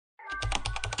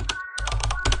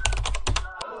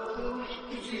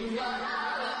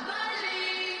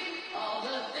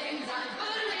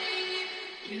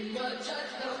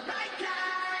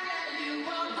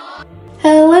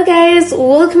guys,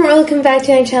 welcome back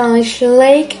to my channel. Make sure to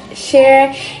like,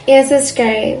 share, and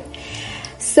subscribe.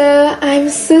 So I'm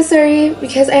so sorry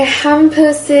because I haven't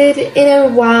posted in a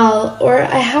while, or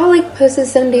I have like posted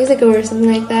 7 days ago or something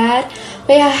like that,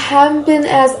 but I haven't been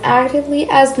as actively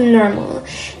as normal,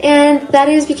 and that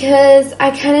is because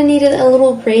I kind of needed a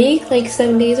little break, like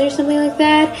 7 days or something like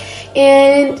that,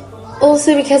 and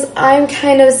also because I'm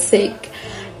kind of sick,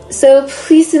 so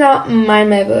please do not mind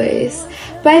my voice.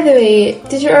 By the way,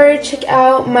 did you already check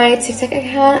out my TikTok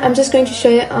account? I'm just going to show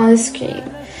you on the screen.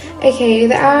 Okay,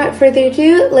 without further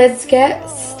ado, let's get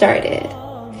started.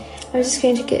 I'm just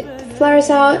going to get the flowers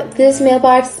out. This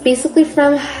mailbox is basically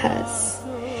from Hus.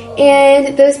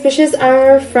 And those bushes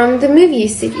are from the movie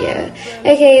studio.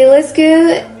 Okay, let's go.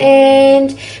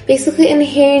 And basically in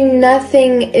here,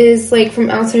 nothing is like from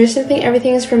outside or something.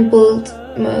 Everything is from build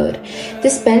mode.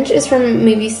 This bench is from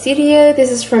movie studio.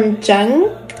 This is from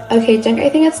Junk. Okay, Junk I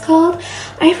think it's called.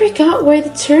 I forgot where the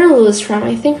turtle is from.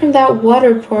 I think from that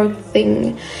water park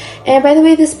thing. And by the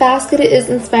way, this basket is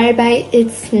inspired by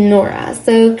𝚗𝚗𝚋,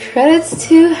 so credits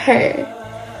to her.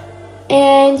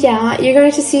 And yeah, you're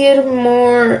going to see it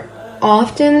more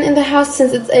often in the house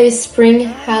since it's a spring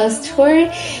house tour.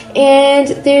 And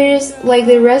there's like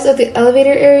the rest of the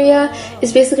elevator area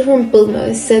is basically from build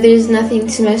mode, so there's nothing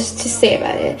too much to say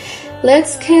about it.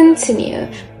 Let's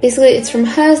continue. Basically, it's from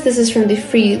Hus. This is from the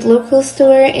free local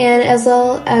store, and as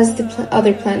well as the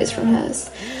other plant is from Hus.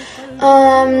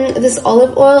 This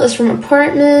olive oil is from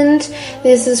Apartment.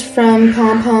 This is from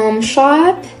Pom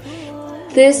Shop.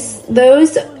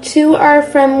 Those two are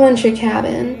from Winter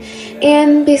Cabin,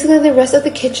 and basically the rest of the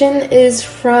kitchen is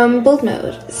from build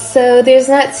mode. So there's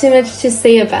not too much to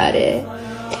say about it.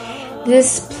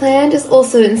 This plant is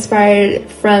also inspired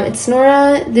from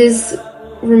𝚗𝚗𝚋. This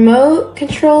remote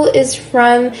control is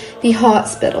from the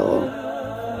hospital.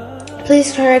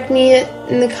 Please correct me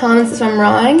in the comments if I'm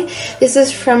wrong. This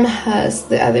is from Hus,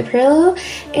 the other parallel,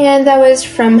 and that was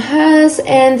from Hus,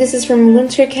 and this is from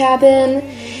Winter Cabin.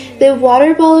 The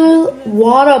water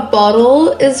bottle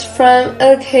is from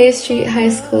OK Street High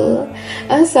School.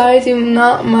 I'm sorry, do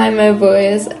not mind my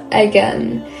voice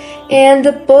again. And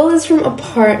the bowl is from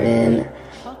Apartment.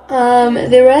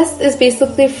 The rest is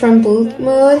basically from build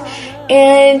mode,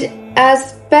 and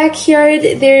as backyard,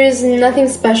 there's nothing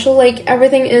special, like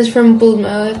everything is from build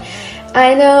mode.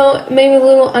 I know, maybe a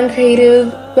little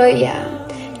uncreative, but yeah.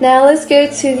 Now let's go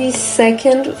to the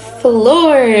second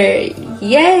floor.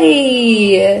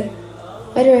 Yay!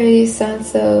 Why do I sound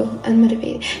so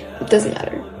unmotivated? It doesn't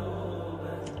matter.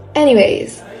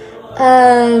 Anyways,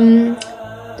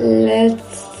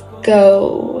 let's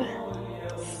go.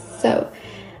 So,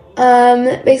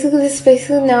 basically this is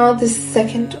basically now the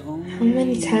second. How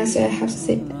many times do I have to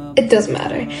say? It doesn't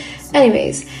matter.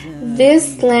 Anyways,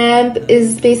 this lamp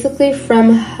is basically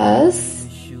from Hus.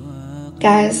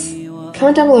 Guys,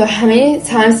 comment down below how many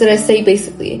times did I say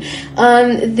basically.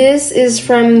 This is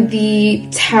from the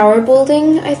tower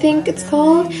building, I think it's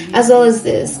called, as well as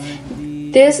this.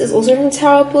 This is also from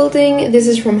tower building. This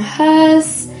is from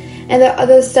Hus, and the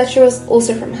other statue is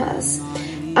also from Hus.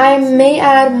 I may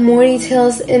add more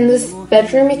details in this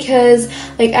bedroom because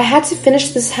like I had to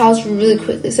finish this house really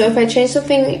quickly, so if I change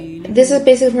something, this is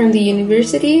basically from the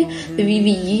university, the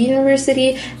VVU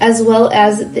University, as well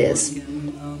as this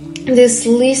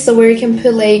Lisa where you can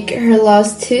put like her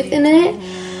lost tooth in it.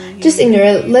 Just ignore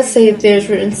it. Let's say there's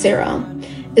written Sarah.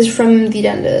 Is from the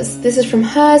dentist. This is from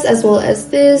Hus, as well as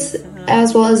this,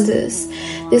 as well as this.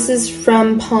 This is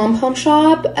from Pom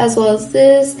Shop, as well as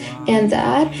this and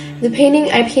that. The painting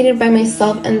I painted by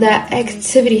myself in that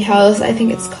activity house, I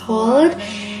think it's called.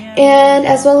 And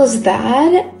as well as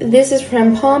that, this is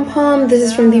from Pom. This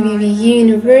is from the VVU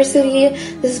University.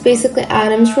 This is basically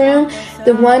Adam's room.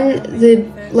 The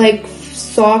like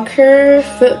soccer,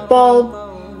 football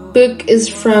book is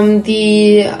from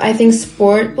the, I think,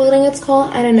 sport building it's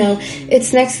called. I don't know.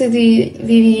 It's next to the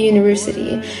VVU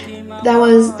University.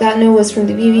 That note was from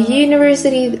the VVU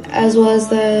University, as well as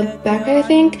the backpack, I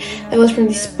think. That was from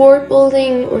the sport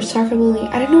building or soccer building.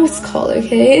 I don't know what it's called,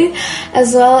 okay?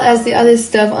 As well as the other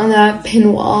stuff on that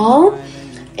pin wall.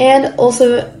 And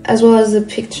also, as well as the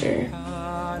picture.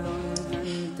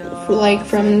 Like,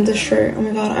 from the shirt. Oh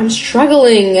my god, I'm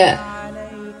struggling!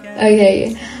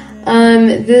 Okay.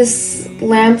 This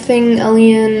lamp thing,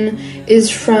 alien, is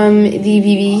from the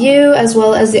VVU, as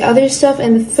well as the other stuff,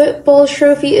 and the football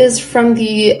trophy is from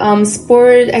the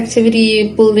sport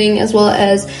activity building, as well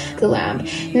as the lamp.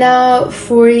 Now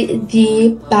for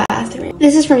the bathroom.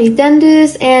 This is from the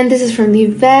dentist, and this is from the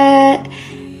vet,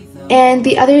 and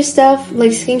the other stuff,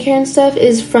 like skincare and stuff,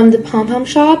 is from the Pom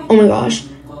Shop. Oh my gosh.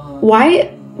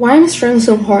 Why why am I struggling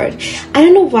so hard? I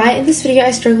don't know why in this video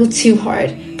I struggled too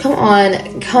hard. Come on.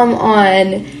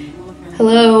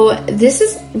 Hello, this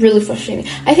is really frustrating.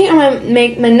 I think I'm gonna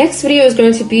make my next video is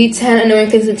going to be 10 annoying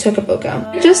things in Toca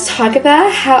Life. Just talk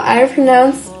about how I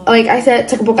pronounce, like I said,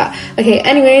 Toca Life. Okay,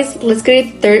 anyways, let's go to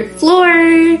the 3rd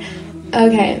floor.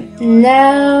 Okay,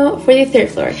 now for the 3rd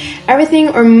floor. Everything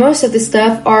or most of the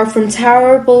stuff are from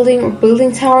tower building or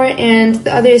building tower, and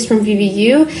the other is from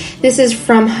VVU. This is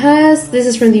from Hus, this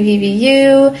is from the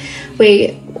VVU.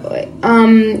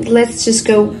 Let's just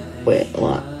go with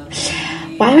what?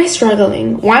 Why am I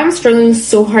struggling? Why am I struggling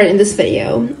so hard in this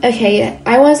video? Okay,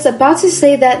 I was about to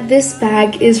say that this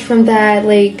bag is from that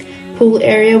like pool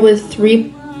area with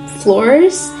 3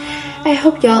 floors. I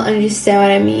hope y'all understand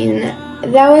what I mean.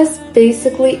 That was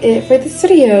basically it for this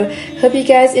video. Hope you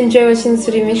guys enjoy watching this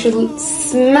video. Make sure to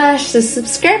smash the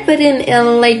subscribe button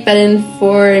and like button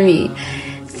for me.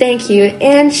 Thank you,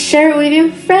 and share it with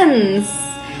your friends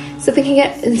so they can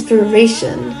get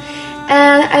inspiration.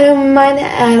 And I don't mind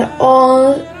at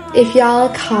all if y'all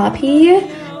copy.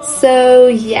 So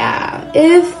yeah,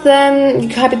 if then you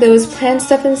copy those plant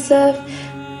stuff and stuff.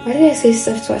 Why did I say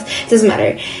stuff twice? Doesn't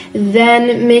matter.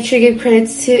 Then make sure you give credit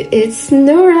to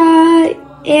𝚜𝚘𝚌𝚒𝚑.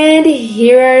 And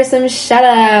here are some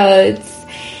shoutouts.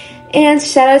 And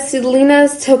shoutouts to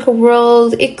Lena's Toca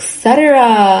World,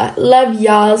 etc. Love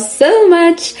y'all so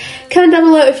much. Comment down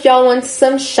below if y'all want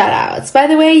some shoutouts. By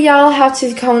the way, y'all have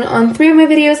to comment on 3 of my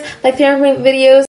videos, like 3 of my videos.